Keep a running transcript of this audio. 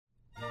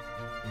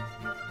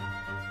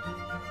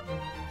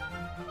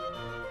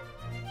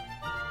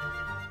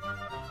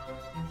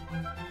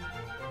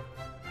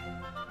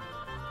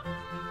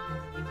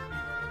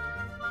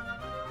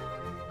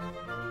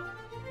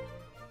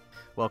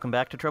Welcome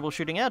back to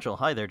Troubleshooting Agile.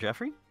 Hi there,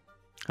 Jeffrey.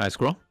 Hi,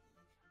 Squirrel.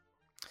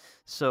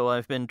 So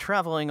I've been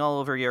traveling all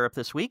over Europe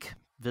this week,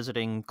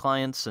 visiting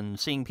clients and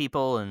seeing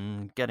people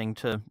and getting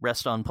to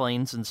rest on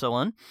planes and so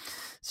on.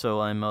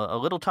 So I'm a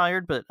little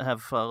tired, but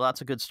have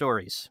lots of good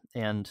stories.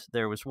 And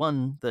there was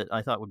one that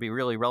I thought would be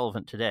really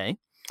relevant today,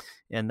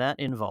 and that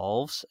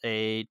involves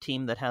a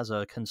team that has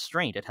a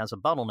constraint. It has a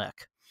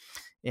bottleneck.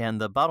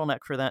 And the bottleneck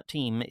for that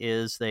team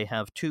is they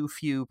have too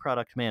few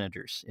product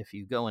managers. If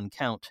you go and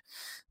count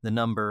the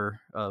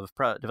number of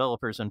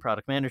developers and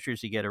product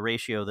managers, you get a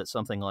ratio that's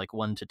something like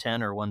 1 to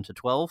 10 or 1 to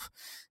 12,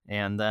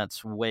 and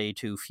that's way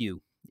too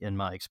few in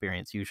my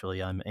experience.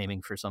 Usually I'm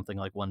aiming for something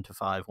like 1 to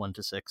 5, 1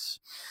 to 6,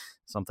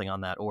 something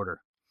on that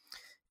order.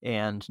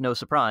 And no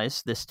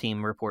surprise, this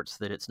team reports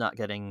that it's not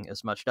getting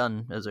as much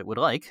done as it would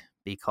like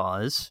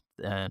because,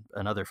 and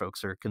other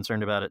folks are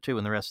concerned about it too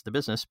in the rest of the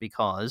business,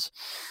 because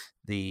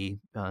the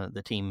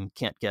team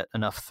can't get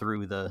enough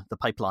through the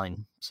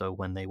pipeline. So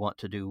when they want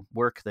to do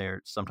work,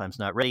 they're sometimes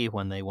not ready.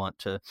 When they want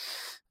to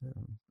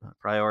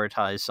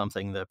prioritize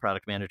something, the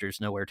product manager's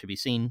nowhere to be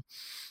seen.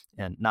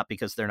 And not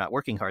because they're not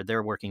working hard,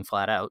 they're working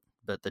flat out,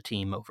 but the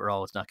team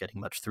overall is not getting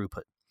much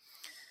throughput.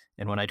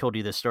 And when I told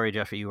you this story,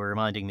 Jeffrey, you were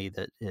reminding me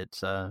that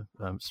it's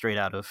straight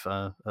out of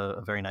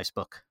a very nice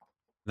book.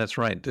 That's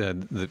right.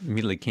 That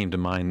immediately came to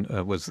mind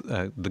was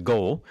The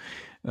Goal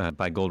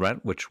by Goldratt,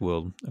 which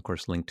we'll, of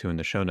course, link to in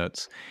the show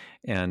notes.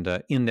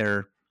 And in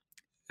there,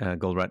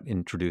 Goldratt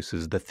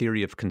introduces the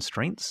theory of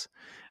constraints.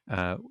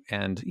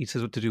 And he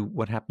says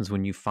what happens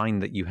when you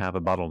find that you have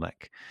a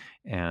bottleneck.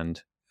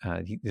 And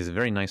there's a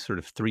very nice sort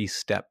of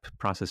 3-step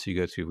process you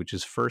go through, which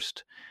is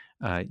first,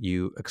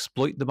 you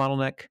exploit the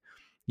bottleneck,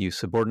 you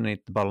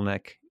subordinate the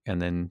bottleneck,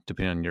 and then,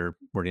 depending on your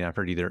wording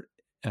effort, either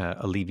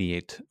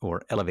alleviate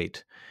or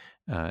elevate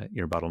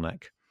your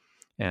bottleneck.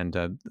 And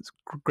it's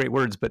great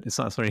words, but it's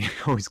not necessarily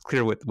always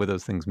clear what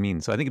those things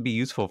mean. So I think it'd be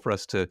useful for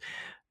us to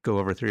go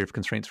over theory of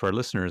constraints for our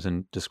listeners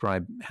and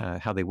describe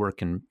how they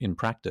work in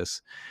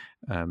practice.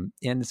 And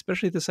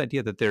especially this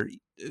idea that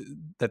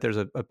there's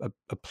a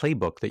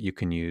playbook that you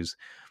can use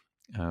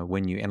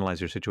when you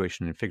analyze your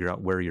situation and figure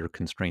out where your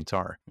constraints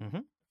are. Mm-hmm.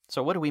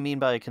 So what do we mean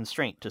by a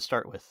constraint to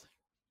start with?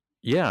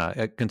 Yeah,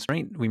 a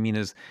constraint we mean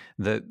is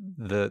the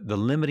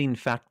limiting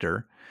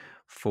factor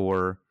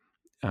for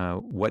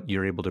what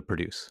you're able to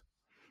produce.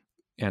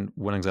 And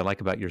one of the things I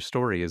like about your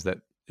story is that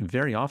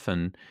very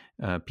often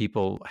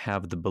people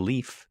have the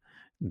belief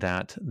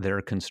that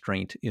their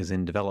constraint is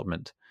in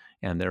development,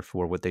 and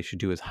therefore what they should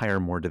do is hire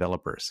more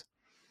developers.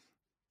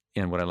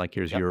 And what I like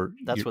here is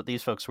that's what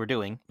these folks were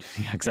doing.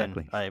 Yeah,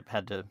 exactly. And I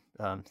had to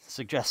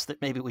suggest that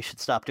maybe we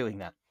should stop doing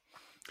that.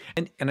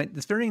 And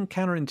it's very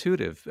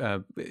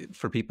counterintuitive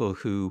for people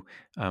who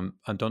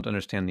don't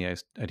understand the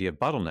idea of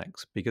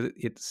bottlenecks, because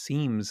it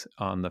seems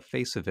on the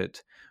face of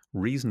it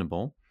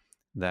reasonable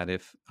that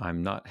if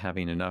I'm not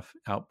having enough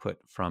output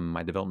from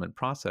my development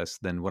process,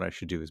 then what I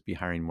should do is be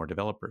hiring more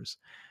developers.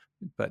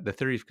 But the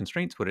theory of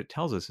constraints, what it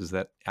tells us is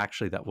that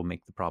actually that will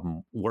make the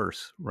problem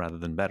worse rather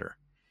than better.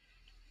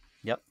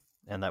 Yep.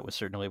 And that was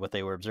certainly what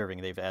they were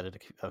observing. They've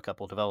added a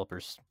couple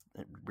developers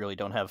that really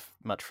don't have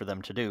much for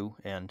them to do,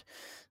 and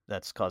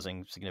that's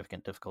causing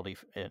significant difficulty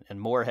and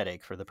more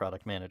headache for the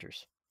product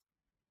managers.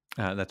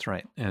 That's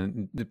right.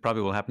 And it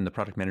probably will happen. The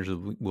product managers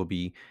will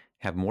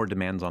have more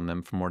demands on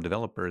them from more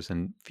developers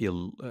and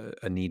feel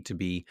a need to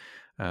be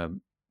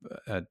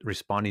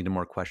responding to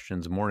more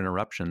questions, more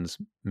interruptions,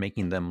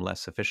 making them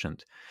less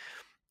efficient.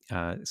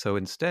 So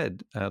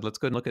instead, let's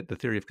go and look at the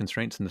theory of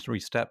constraints in the 3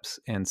 steps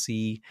and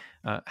see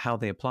how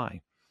they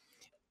apply.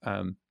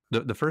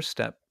 The first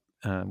step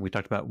we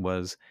talked about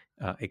was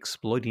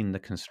exploiting the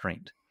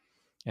constraint.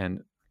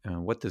 And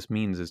what this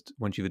means is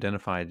once you've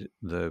identified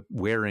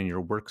where in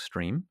your work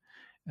stream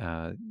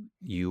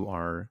you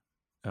are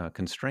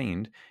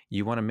constrained,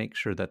 you want to make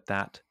sure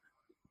that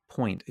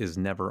point is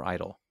never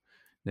idle.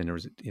 In other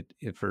words,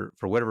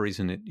 for whatever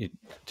reason, it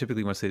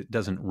typically wants to say it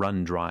doesn't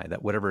run dry,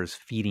 that whatever is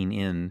feeding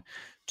in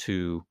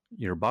to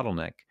your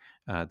bottleneck,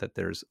 that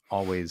there's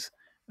always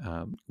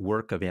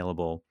work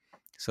available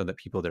so that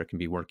people there can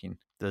be working.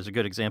 There's a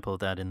good example of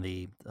that in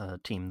the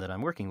team that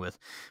I'm working with.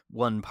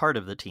 One part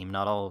of the team,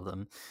 not all of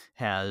them,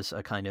 has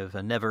a kind of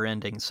a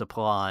never-ending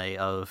supply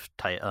of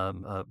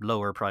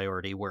lower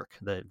priority work.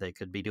 They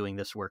could be doing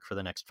this work for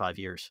the next 5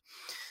 years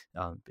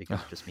because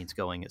it just means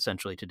going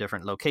essentially to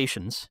different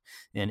locations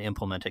and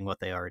implementing what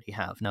they already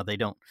have. Now, they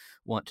don't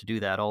want to do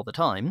that all the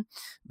time,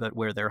 but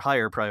where their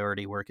higher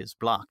priority work is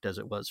blocked, as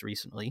it was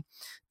recently,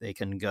 they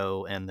can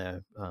go, and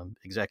the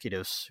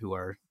executives who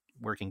are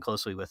working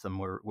closely with them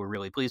were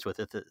really pleased with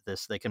it.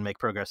 They can make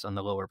progress on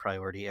the lower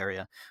priority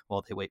area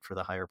while they wait for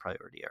the higher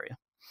priority area.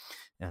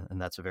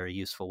 And that's a very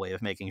useful way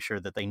of making sure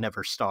that they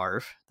never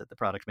starve, that the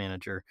product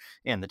manager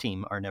and the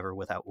team are never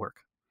without work.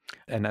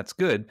 And that's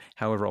good.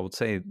 However, I would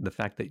say the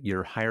fact that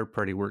your higher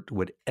priority work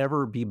would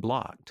ever be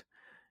blocked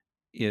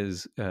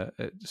is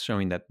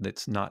showing that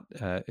it's not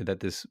that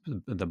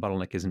the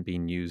bottleneck isn't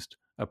being used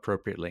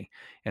appropriately.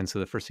 And so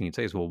the first thing you'd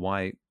say is, well,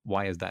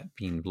 why is that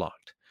being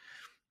blocked?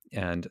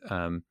 and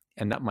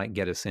that might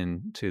get us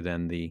into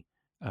then the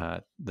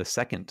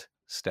second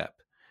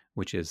step,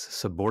 which is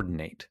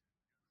subordinate,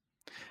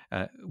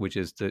 which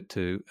is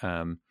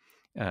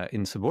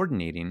in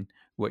subordinating,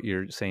 what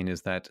you're saying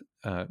is that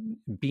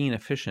being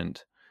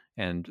efficient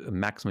and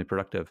maximally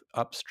productive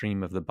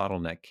upstream of the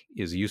bottleneck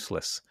is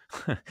useless.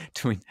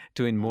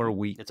 doing more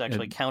weak. It's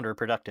actually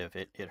counterproductive.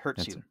 It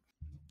hurts you.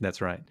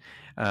 That's right.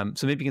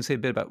 So maybe you can say a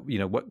bit about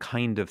what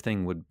kind of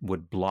thing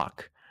would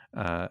block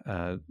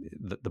the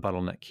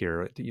bottleneck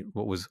here.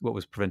 What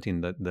was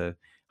preventing the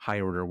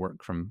high order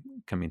work from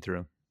coming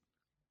through?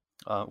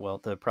 Well,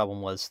 the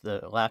problem was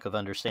the lack of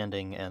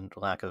understanding and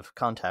lack of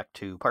contact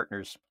to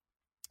partners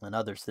and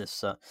others.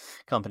 This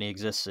company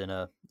exists in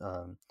a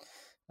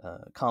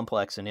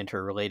complex and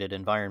interrelated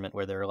environment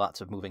where there are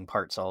lots of moving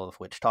parts, all of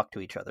which talk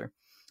to each other.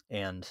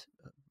 And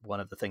one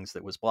of the things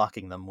that was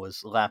blocking them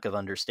was lack of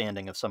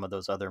understanding of some of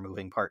those other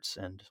moving parts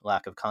and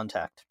lack of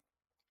contact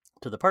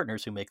to the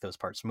partners who make those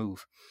parts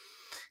move.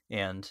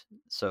 And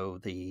so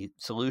the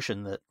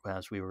solution that,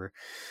 as we were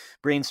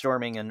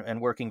brainstorming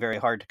and working very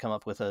hard to come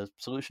up with a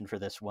solution for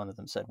this, one of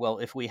them said, well,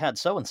 if we had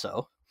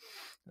so-and-so,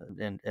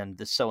 and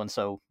this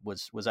so-and-so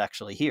was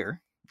actually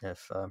here,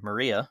 if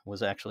Maria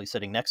was actually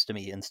sitting next to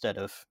me instead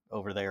of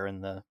over there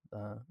in the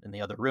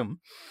other room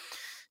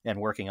and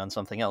working on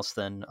something else,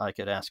 then I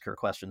could ask her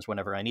questions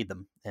whenever I need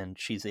them. And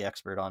she's the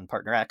expert on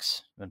partner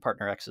X, and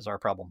partner X is our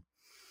problem.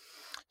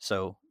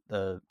 So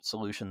the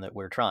solution that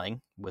we're trying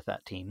with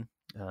that team,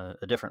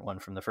 a different one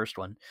from the first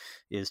one,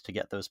 is to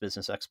get those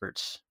business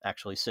experts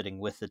actually sitting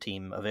with the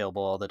team,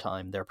 available all the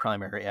time. Their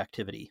primary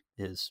activity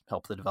is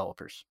help the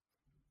developers.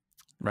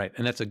 Right.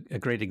 And that's a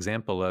great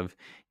example of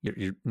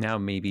you're now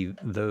maybe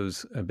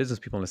those business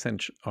people in a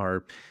sense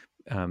are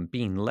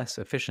being less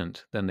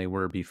efficient than they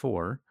were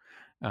before.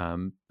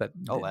 But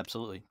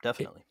absolutely.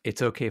 Definitely.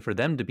 It's okay for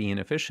them to be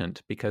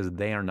inefficient because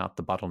they are not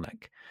the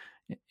bottleneck.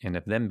 And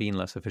if them being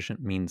less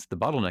efficient means the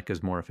bottleneck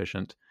is more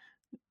efficient,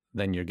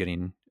 then you're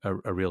getting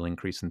a real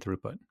increase in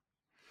throughput.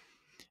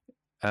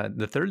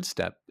 The third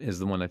step is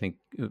the one I think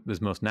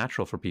is most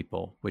natural for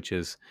people, which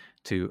is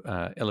to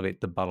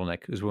elevate the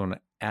bottleneck, is we want to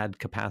add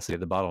capacity to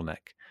the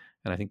bottleneck.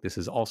 And I think this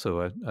is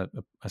also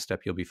a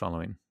step you'll be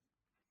following.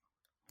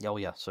 Oh,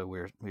 yeah. So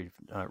we're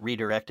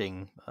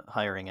redirecting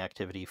hiring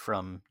activity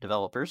from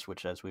developers,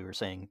 which, as we were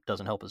saying,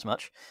 doesn't help as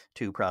much,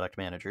 to product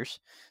managers.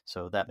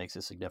 So that makes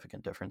a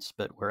significant difference.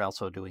 But we're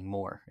also doing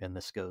more. And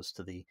this goes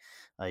to the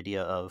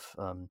idea of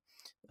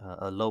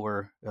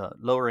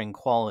lowering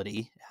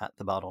quality at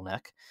the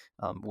bottleneck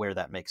where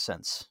that makes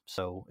sense.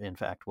 So, in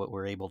fact, what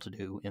we're able to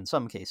do in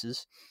some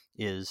cases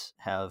is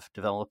have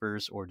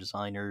developers or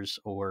designers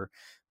or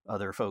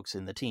other folks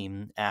in the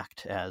team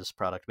act as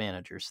product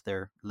managers.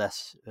 They're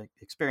less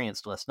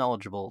experienced, less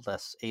knowledgeable,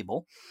 less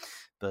able,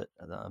 but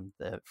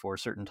for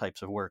certain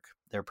types of work,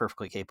 they're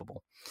perfectly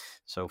capable.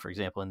 So, for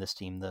example, in this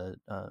team, the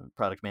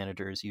product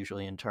manager is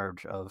usually in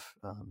charge of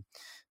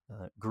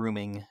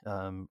grooming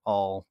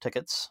all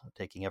tickets,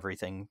 taking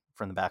everything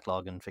from the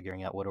backlog and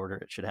figuring out what order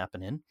it should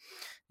happen in.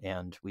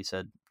 And we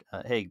said,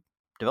 hey,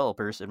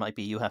 developers, it might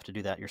be you have to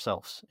do that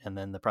yourselves. And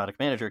then the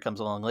product manager comes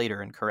along later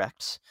and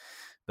corrects.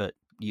 But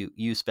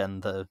you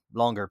spend the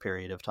longer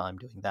period of time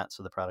doing that,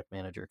 so the product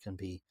manager can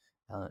be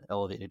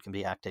elevated, can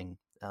be acting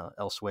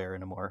elsewhere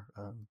in a more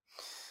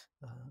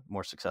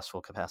successful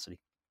capacity.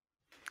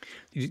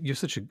 You're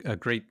such a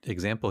great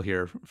example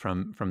here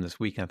from this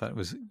week. I thought it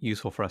was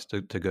useful for us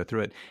to go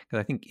through it, because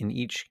I think in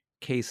each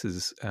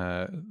cases,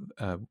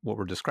 what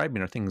we're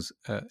describing are things,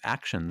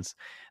 actions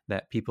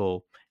that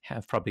people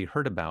have probably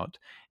heard about,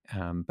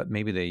 but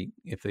maybe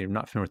if they're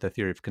not familiar with the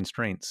theory of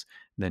constraints,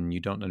 then you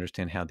don't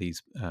understand how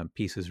these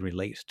pieces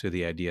relate to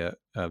the idea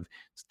of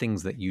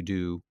things that you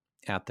do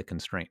at the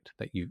constraint.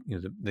 That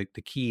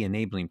the key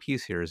enabling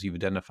piece here is you've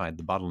identified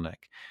the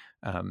bottleneck,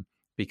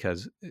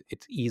 because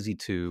it's easy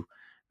to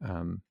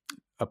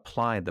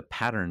apply the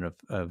pattern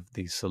of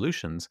these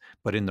solutions,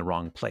 but in the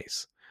wrong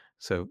place.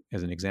 So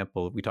as an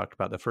example, we talked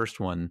about the first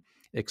one,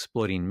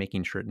 exploiting,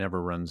 making sure it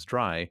never runs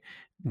dry.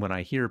 When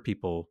I hear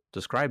people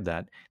describe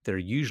that, they're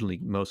usually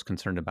most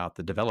concerned about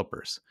the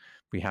developers.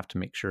 We have to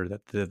make sure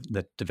that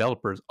the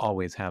developers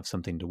always have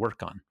something to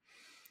work on.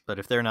 But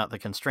if they're not the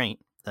constraint,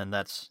 then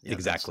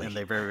exactly, and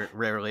they very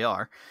rarely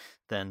are,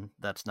 then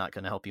that's not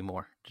going to help you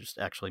more. It just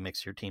actually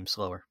makes your team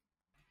slower.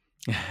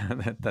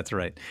 That's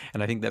right.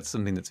 And I think that's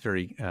something that's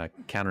very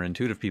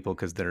counterintuitive to people,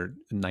 because their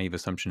naive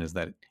assumption is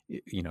that,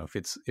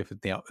 if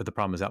the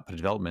problem is output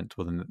development,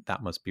 well, then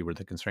that must be where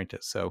the constraint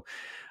is. So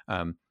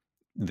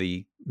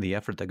the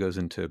effort that goes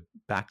into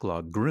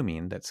backlog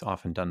grooming, that's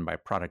often done by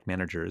product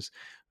managers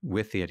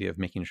with the idea of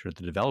making sure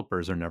the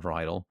developers are never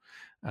idle.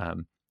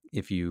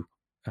 If you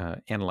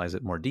analyze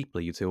it more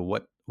deeply, you'd say,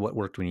 well, what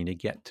work do we need to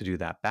get to do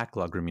that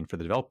backlog grooming for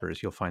the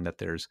developers? You'll find that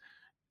there's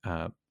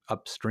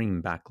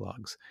upstream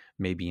backlogs,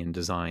 maybe in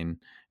design,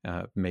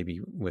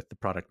 maybe with the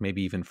product,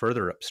 maybe even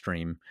further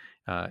upstream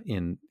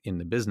in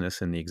the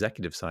business, in the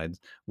executive side,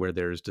 where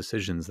there's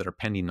decisions that are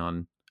pending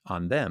on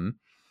them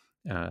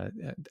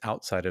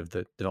outside of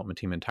the development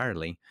team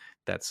entirely.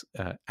 That's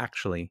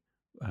actually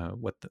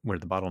where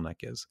the bottleneck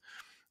is,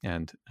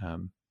 and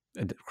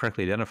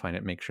correctly identifying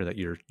it. Make sure that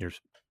you're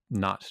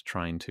not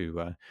trying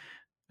to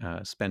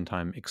spend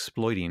time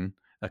exploiting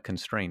a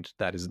constraint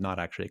that is not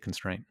actually a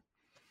constraint.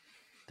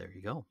 There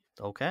you go.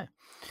 Okay.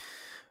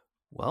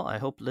 Well, I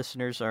hope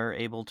listeners are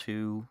able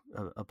to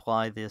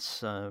apply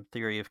this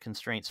theory of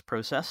constraints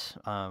process.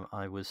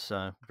 I was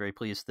very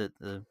pleased that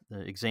the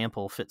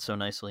example fits so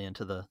nicely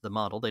into the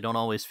model. They don't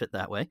always fit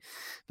that way,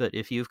 but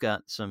if you've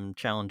got some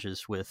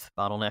challenges with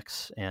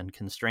bottlenecks and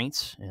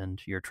constraints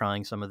and you're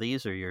trying some of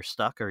these, or you're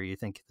stuck, or you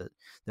think that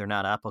they're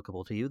not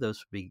applicable to you,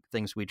 those would be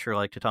things we'd sure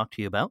like to talk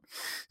to you about.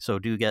 So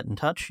do get in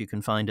touch. You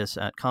can find us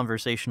at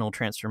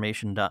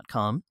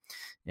conversationaltransformation.com,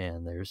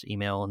 and there's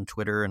email and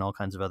Twitter and all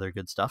kinds of other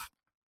good stuff.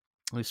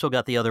 We've still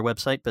got the other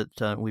website, but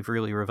we've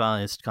really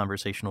revised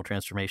Conversational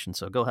Transformation,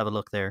 so go have a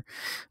look there.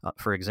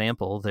 For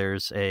example,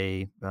 there's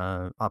a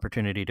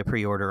opportunity to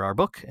pre-order our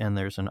book, and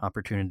there's an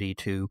opportunity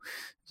to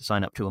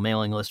sign up to a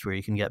mailing list where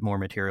you can get more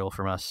material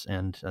from us.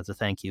 And as a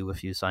thank you,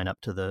 if you sign up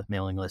to the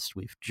mailing list,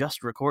 we've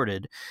just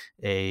recorded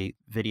a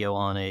video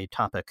on a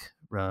topic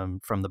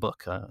from the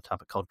book, a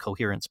topic called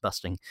coherence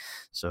busting.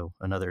 So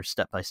another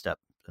step-by-step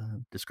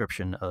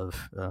description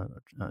of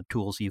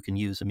tools you can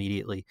use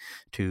immediately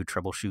to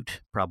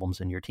troubleshoot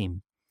problems in your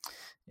team.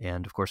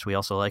 And of course, we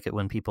also like it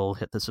when people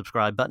hit the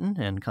subscribe button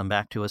and come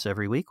back to us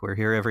every week. We're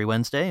here every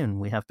Wednesday, and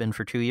we have been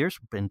for 2 years.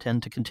 We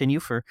intend to continue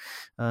for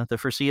the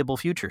foreseeable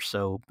future.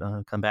 So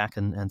come back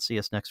and see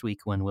us next week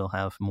when we'll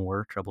have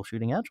more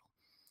Troubleshooting Agile.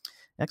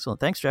 Excellent.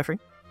 Thanks, Jeffrey.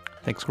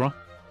 Thanks, Squirrel.